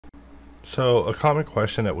So a common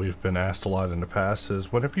question that we've been asked a lot in the past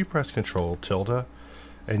is whenever you press Control tilde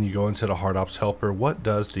and you go into the HardOps helper, what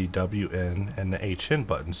does the WN and the HN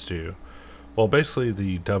buttons do? Well, basically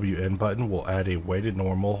the WN button will add a weighted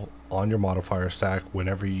normal on your modifier stack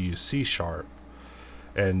whenever you use C sharp,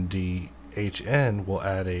 and the HN will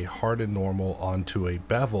add a hardened normal onto a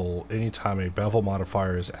bevel anytime a bevel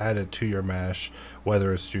modifier is added to your mesh,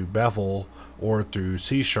 whether it's through bevel or through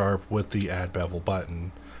C sharp with the add bevel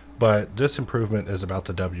button. But this improvement is about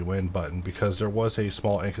the WN button because there was a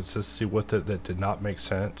small inconsistency with it that did not make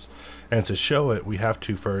sense, and to show it we have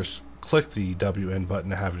to first click the WN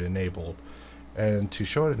button to have it enabled. And to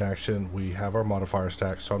show it in action, we have our modifier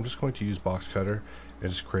stack, so I'm just going to use Boxcutter and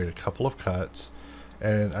just create a couple of cuts,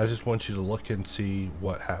 and I just want you to look and see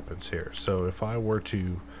what happens here. So if I were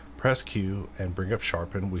to press Q and bring up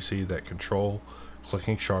sharpen, we see that control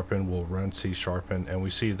clicking sharpen will run C sharpen, and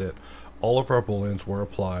we see that all of our booleans were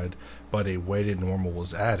applied, but a weighted normal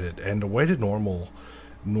was added. And the weighted normal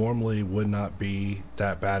normally would not be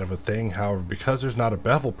that bad of a thing. However, because there's not a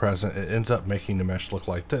bevel present, it ends up making the mesh look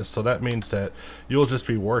like this. So that means that you'll just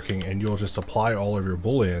be working and you'll just apply all of your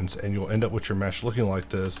booleans and you'll end up with your mesh looking like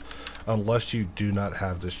this unless you do not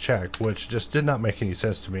have this check, which just did not make any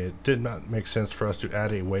sense to me. It did not make sense for us to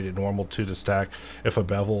add a weighted normal to the stack if a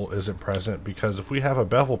bevel isn't present, because if we have a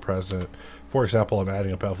bevel present, for example, I'm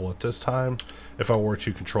adding a bevel at this time, if I were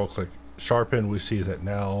to control click sharpen, we see that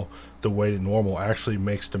now the weighted normal actually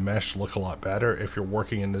makes the mesh look a lot better if you're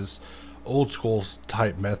working in this old school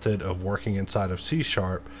type method of working inside of C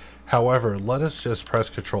sharp. However, let us just press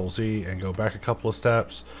Control Z and go back a couple of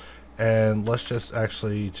steps, and let's just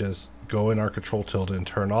actually just go in our Control tilde and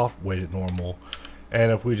turn off weighted normal.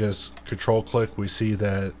 And if we just control click, we see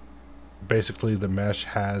that basically the mesh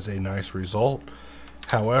has a nice result.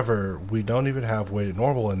 However, we don't even have weighted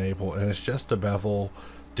normal enabled, and it's just a bevel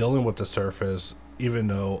dealing with the surface even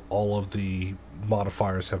though all of the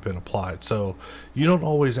modifiers have been applied. So you don't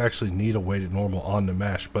always actually need a weighted normal on the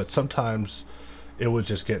mesh, but sometimes it would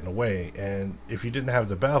just get in the way. And if you didn't have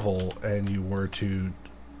the bevel and you were to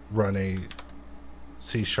run a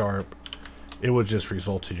C sharp, it would just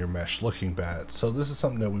result in your mesh looking bad. So this is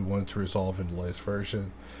something that we wanted to resolve in the latest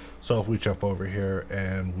version. So if we jump over here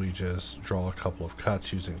and we just draw a couple of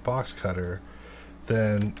cuts using Boxcutter,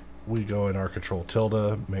 then we go in our control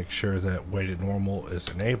tilde, make sure that weighted normal is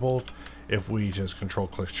enabled. If we just control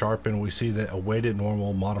click sharpen, we see that a weighted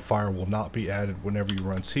normal modifier will not be added whenever you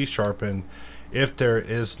run C sharpen if there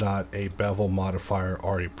is not a bevel modifier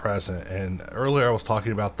already present. And earlier I was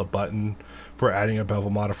talking about the button for adding a bevel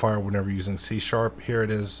modifier whenever using C sharp. Here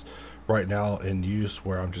it is right now in use,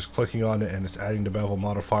 where I'm just clicking on it and it's adding the bevel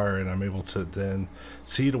modifier, and I'm able to then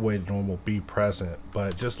see the weighted normal be present.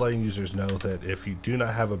 But just letting users know that if you do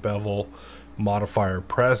not have a bevel modifier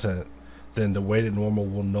present, then the weighted normal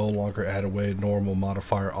will no longer add a weighted normal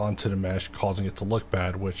modifier onto the mesh, causing it to look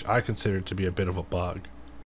bad, which I consider to be a bit of a bug.